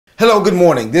Hello, good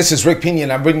morning. This is Rick Pina,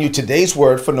 and I'm bringing you today's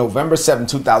word for November 7,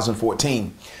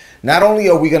 2014. Not only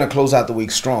are we going to close out the week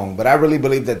strong, but I really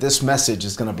believe that this message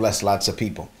is going to bless lots of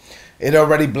people. It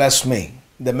already blessed me.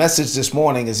 The message this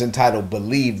morning is entitled,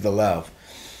 Believe the Love.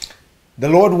 The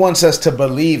Lord wants us to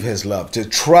believe his love, to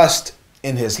trust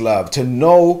in his love, to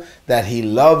know that he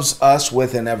loves us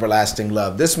with an everlasting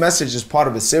love. This message is part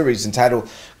of a series entitled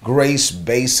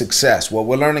Grace-Based Success, where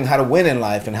we're learning how to win in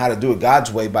life and how to do it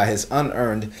God's way by his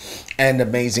unearned and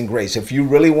amazing grace. If you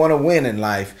really want to win in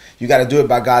life, you got to do it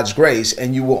by God's grace,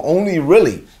 and you will only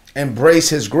really embrace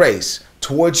his grace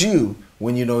towards you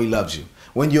when you know he loves you.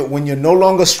 When you're no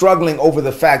longer struggling over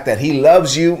the fact that he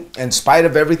loves you in spite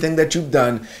of everything that you've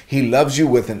done, he loves you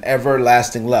with an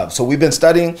everlasting love. So we've been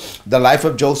studying the life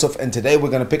of Joseph, and today we're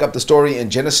going to pick up the story in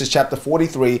Genesis chapter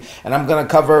 43, and I'm going to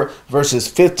cover verses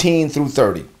 15 through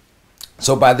 30.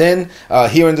 So by then,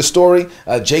 here in the story,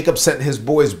 Jacob sent his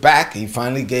boys back. He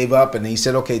finally gave up and he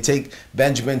said, okay, take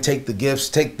Benjamin, take the gifts,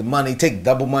 take the money, take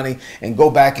double money, and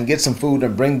go back and get some food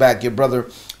and bring back your brother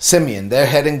Simeon. They're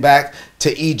heading back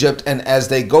to Egypt, and as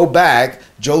they go back,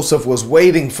 Joseph was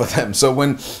waiting for them. So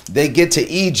when they get to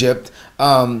Egypt,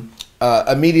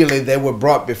 immediately they were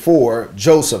brought before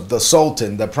Joseph, the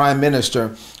Sultan, the prime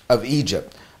minister of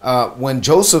Egypt. When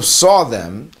Joseph saw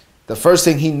them, the first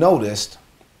thing he noticed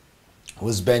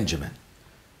was Benjamin.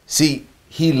 See,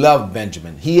 he loved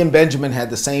Benjamin. He and Benjamin had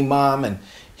the same mom, and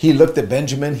he looked at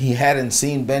Benjamin. He hadn't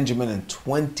seen Benjamin in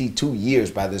 22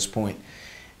 years by this point.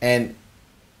 And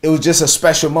it was just a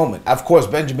special moment. Of course,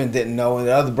 Benjamin didn't know, and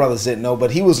the other brothers didn't know,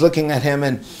 but he was looking at him,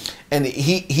 and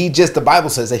he just, the Bible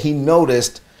says that he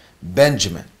noticed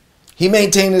Benjamin. He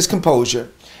maintained his composure,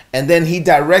 and then he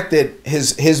directed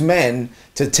his men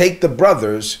to take the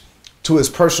brothers to his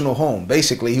personal home.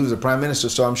 Basically, he was a prime minister,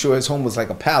 so I'm sure his home was like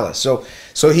a palace.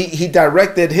 So he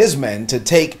directed his men to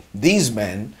take these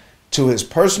men to his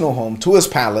personal home, to his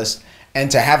palace,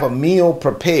 and to have a meal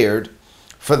prepared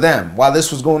for them. While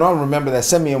this was going on, remember that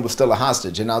Simeon was still a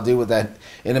hostage, and I'll deal with that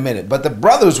in a minute. But the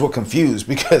brothers were confused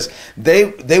because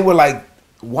they were like,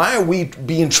 why are we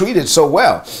being treated so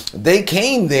well? They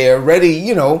came there ready,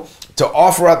 to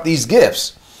offer up these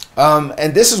gifts.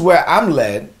 And this is where I'm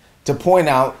led to point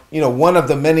out, one of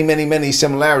the many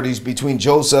similarities between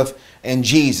Joseph and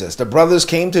Jesus. The brothers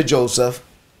came to Joseph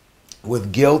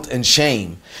with guilt and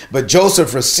shame, but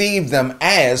Joseph received them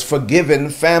as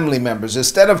forgiven family members.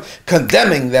 Instead of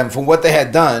condemning them for what they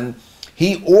had done,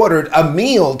 he ordered a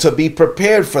meal to be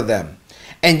prepared for them.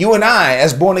 And you and I,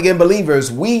 as born-again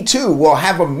believers, we too will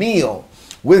have a meal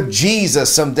with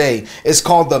Jesus someday. It's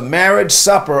called the marriage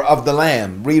supper of the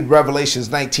Lamb. Read Revelations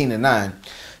 19:9.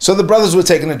 So the brothers were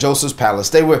taken to Joseph's palace.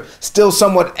 They were still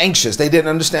somewhat anxious. They didn't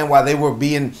understand why they were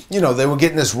being, they were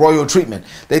getting this royal treatment.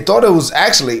 They thought it was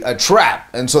actually a trap.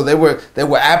 And so they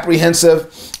were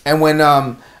apprehensive. And when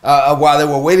while they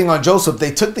were waiting on Joseph, they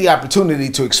took the opportunity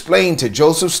to explain to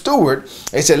Joseph's steward.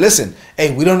 They said, listen,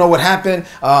 hey, we don't know what happened.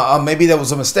 Maybe there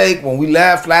was a mistake. When we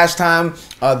left last time,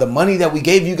 the money that we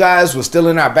gave you guys was still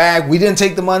in our bag. We didn't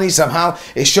take the money. Somehow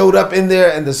it showed up in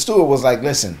there. And the steward was like,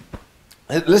 listen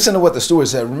to what the steward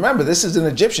said. Remember, this is an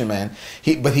Egyptian man,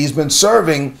 but he's been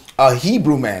serving a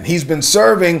Hebrew man. He's been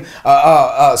serving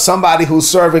somebody who's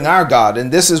serving our God. And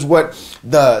this is what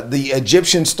the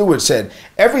Egyptian steward said.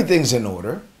 Everything's in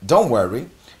order. Don't worry.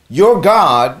 Your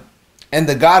God and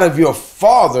the God of your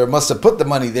father must have put the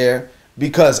money there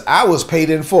because I was paid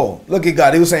in full. Look at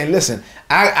God. He was saying, listen,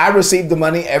 I received the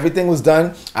money. Everything was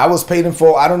done. I was paid in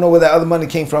full. I don't know where that other money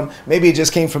came from. Maybe it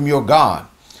just came from your God.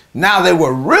 Now they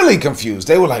were really confused.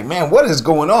 They were like, man, what is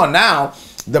going on? Now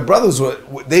the brothers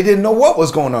they didn't know what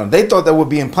was going on. They thought they were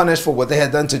being punished for what they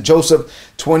had done to Joseph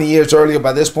 20 years earlier.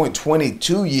 By this point,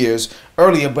 22 years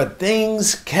earlier. But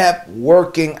things kept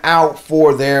working out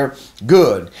for their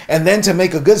good. And then to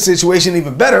make a good situation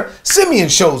even better, Simeon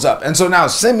shows up. And so now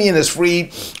Simeon is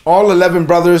freed. All 11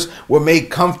 brothers were made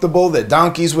comfortable. Their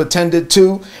donkeys were tended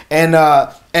to. And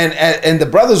the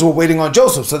brothers were waiting on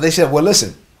Joseph. So they said, well,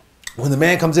 listen, when the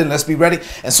man comes in, let's be ready.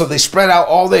 And so they spread out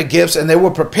all their gifts, and they were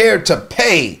prepared to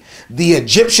pay the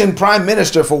Egyptian prime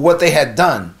minister for what they had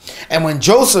done. And when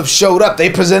Joseph showed up, they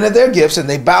presented their gifts and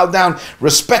they bowed down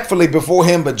respectfully before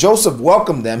him. But Joseph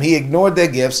welcomed them. He ignored their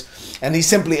gifts, and he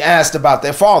simply asked about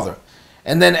their father.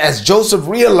 And then as Joseph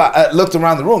looked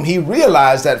around the room, he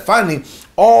realized that finally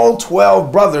all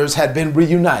 12 brothers had been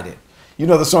reunited. You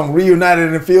know the song, Reunited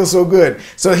and It Feels So Good.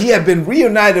 So he had been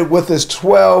reunited with his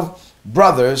 12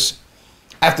 brothers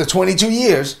after 22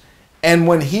 years. And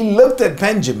when he looked at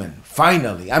Benjamin,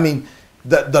 finally, I mean,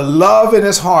 the love in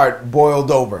his heart boiled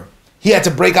over. He had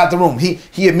to break out the room. He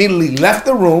immediately left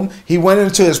the room. He went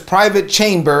into his private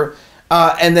chamber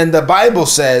And then the Bible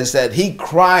says that he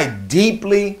cried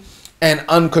deeply and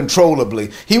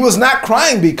uncontrollably. He was not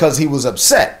crying because he was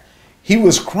upset. He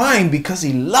was crying because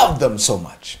he loved them so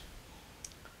much.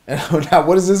 And now,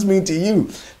 what does this mean to you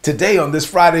today on this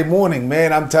Friday morning?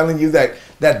 Man, I'm telling you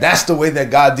that's the way that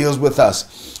God deals with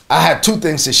us. I have two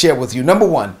things to share with you. Number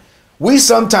one, we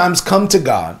sometimes come to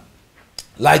God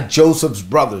like Joseph's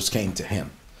brothers came to him.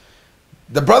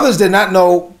 The brothers did not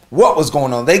know what was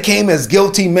going on. They came as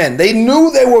guilty men. They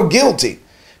knew they were guilty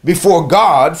before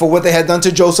God for what they had done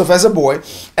to Joseph as a boy,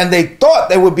 and they thought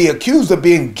they would be accused of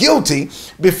being guilty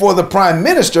before the prime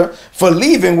minister for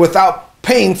leaving without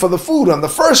paying for the food on the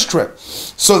first trip.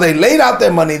 So they laid out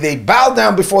their money. They bowed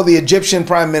down before the Egyptian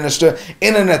prime minister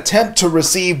in an attempt to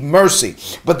receive mercy.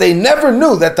 But they never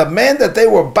knew that the man that they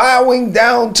were bowing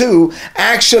down to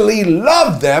actually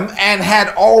loved them and had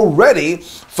already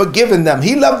forgiven them.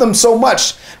 He loved them so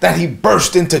much that he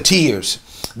burst into tears.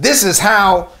 This is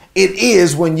how it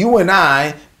is when you and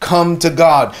I come to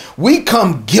God. We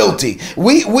come guilty.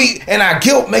 And our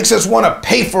guilt makes us want to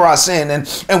pay for our sin.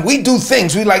 And we do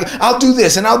things. We like, I'll do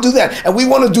this and I'll do that. And we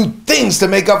want to do things to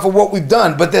make up for what we've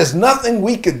done. But there's nothing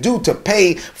we could do to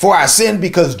pay for our sin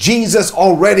because Jesus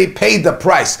already paid the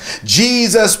price.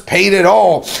 Jesus paid it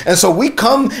all. And so we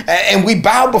come and we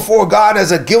bow before God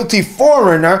as a guilty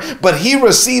foreigner, but he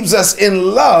receives us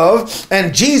in love,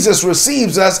 and Jesus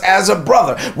receives us as a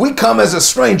brother. We come as a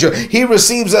stranger. He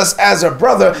receives us as a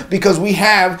brother because we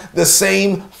have the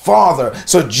same father.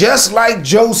 So just like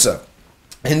Joseph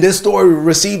in this story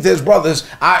received his brothers,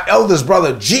 our eldest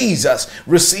brother Jesus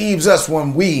receives us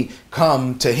when we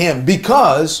come to him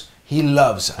because he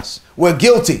loves us. We're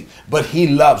guilty, but he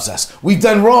loves us. We've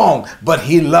done wrong, but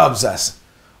he loves us.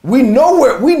 We know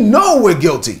we're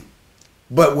guilty,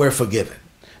 but we're forgiven.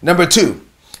 Number two,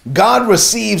 God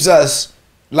receives us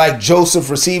like Joseph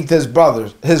received his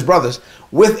brothers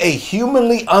with a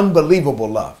humanly unbelievable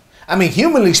love. I mean,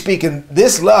 humanly speaking,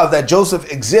 this love that Joseph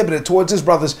exhibited towards his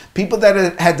brothers, people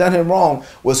that had done him wrong,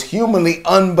 was humanly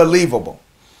unbelievable.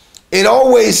 It's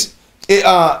always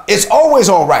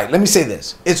all right. Let me say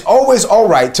this. It's always all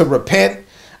right to repent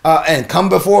and come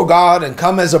before God and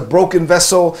come as a broken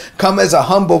vessel, come as a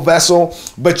humble vessel.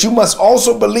 But you must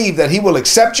also believe that he will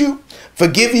accept you,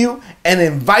 forgive you, and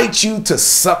invite you to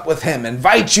sup with him,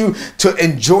 invite you to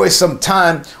enjoy some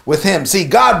time with him. See,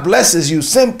 God blesses you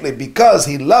simply because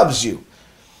he loves you.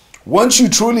 Once you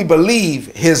truly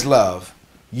believe his love,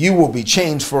 you will be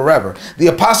changed forever. The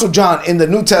Apostle John in the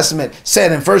New Testament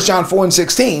said in 1 John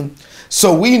 4:16,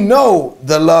 so we know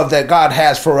the love that God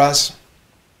has for us,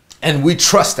 and we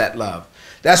trust that love.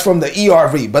 That's from the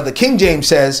ERV. But the King James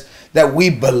says that we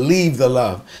believe the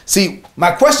love. See,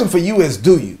 my question for you is,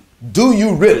 do you? Do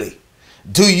you really?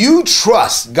 Do you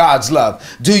trust God's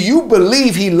love? Do you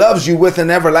believe he loves you with an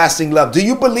everlasting love? Do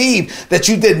you believe that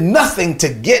you did nothing to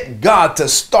get God to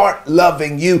start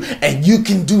loving you and you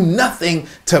can do nothing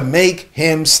to make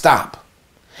him stop?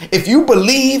 If you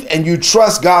believe and you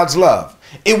trust God's love,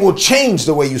 it will change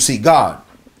the way you see God.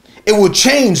 It will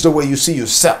change the way you see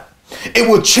yourself. It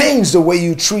will change the way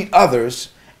you treat others,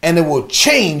 and it will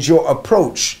change your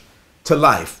approach to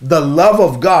life. The love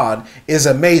of God is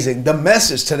amazing. The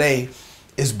message today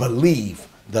is believe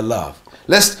the love.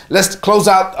 Let's close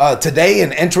out today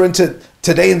and enter into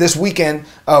today and this weekend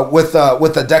with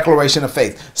a declaration of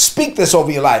faith. Speak this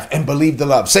over your life and believe the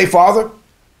love. Say, Father,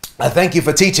 I thank you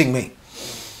for teaching me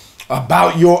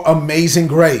about your amazing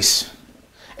grace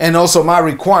and also my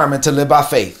requirement to live by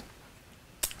faith.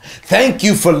 Thank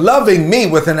you for loving me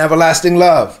with an everlasting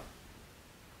love.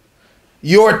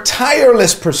 Your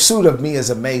tireless pursuit of me is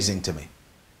amazing to me.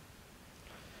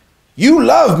 You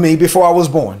loved me before I was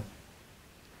born.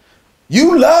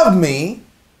 You loved me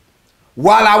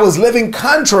while I was living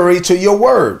contrary to your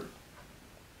word.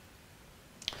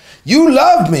 You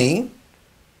loved me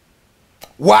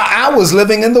while I was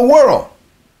living in the world.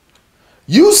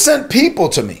 You sent people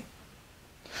to me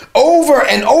over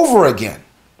and over again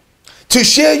to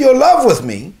share your love with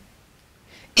me,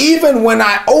 even when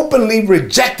I openly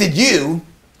rejected you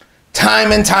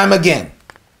time and time again.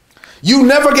 You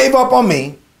never gave up on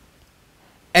me,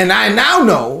 and I now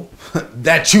know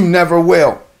that you never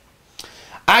will.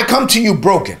 I come to you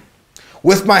broken,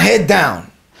 with my head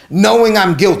down, knowing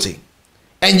I'm guilty,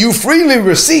 and you freely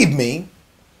receive me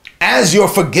as your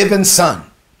forgiven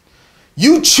son.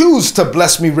 You choose to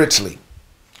bless me richly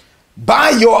by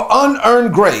your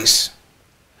unearned grace,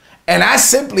 and I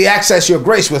simply access your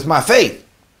grace with my faith.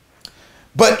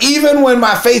 But even when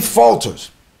my faith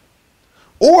falters,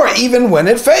 or even when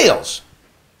it fails,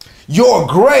 your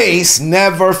grace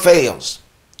never fails,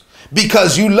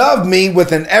 because you love me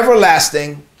with an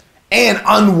everlasting and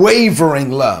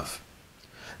unwavering love.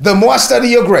 The more I study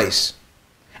your grace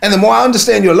and the more I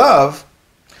understand your love,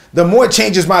 the more it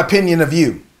changes my opinion of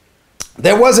you.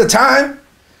 There was a time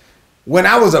when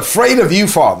I was afraid of you,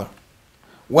 Father.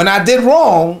 When I did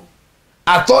wrong,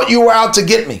 I thought you were out to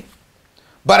get me.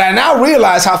 But I now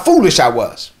realize how foolish I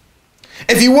was.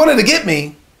 If you wanted to get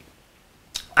me,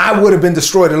 I would have been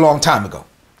destroyed a long time ago.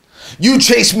 You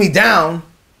chased me down,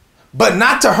 but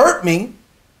not to hurt me.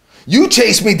 You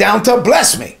chased me down to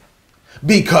bless me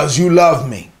because you love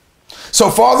me. So,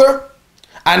 Father,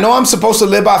 I know I'm supposed to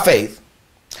live by faith,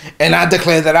 and I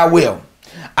declare that I will.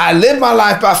 I live my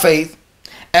life by faith,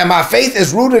 and my faith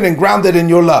is rooted and grounded in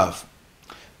your love.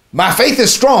 My faith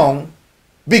is strong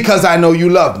because I know you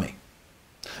love me.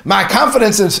 My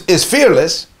confidence is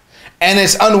fearless, and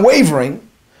it's unwavering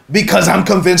because I'm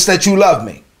convinced that you love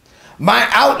me. My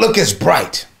outlook is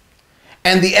bright,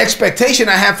 and the expectation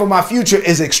I have for my future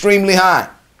is extremely high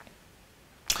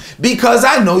because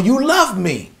I know you love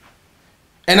me,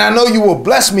 and I know you will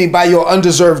bless me by your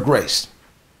undeserved grace.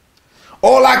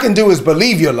 All I can do is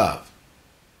believe your love,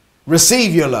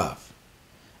 receive your love,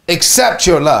 accept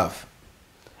your love,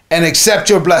 and accept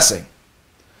your blessing.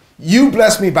 You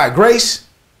bless me by grace.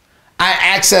 I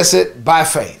access it by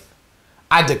faith.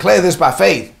 I declare this by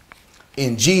faith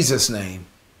in Jesus' name.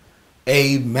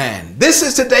 Amen. This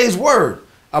is today's word.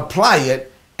 Apply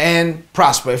it and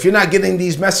prosper. If you're not getting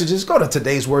these messages, go to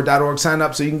todaysword.org, sign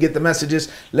up so you can get the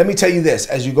messages. Let me tell you this,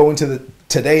 as you go into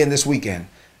today and this weekend,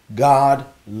 God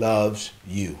loves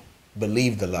you.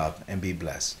 Believe the love and be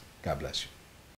blessed. God bless you.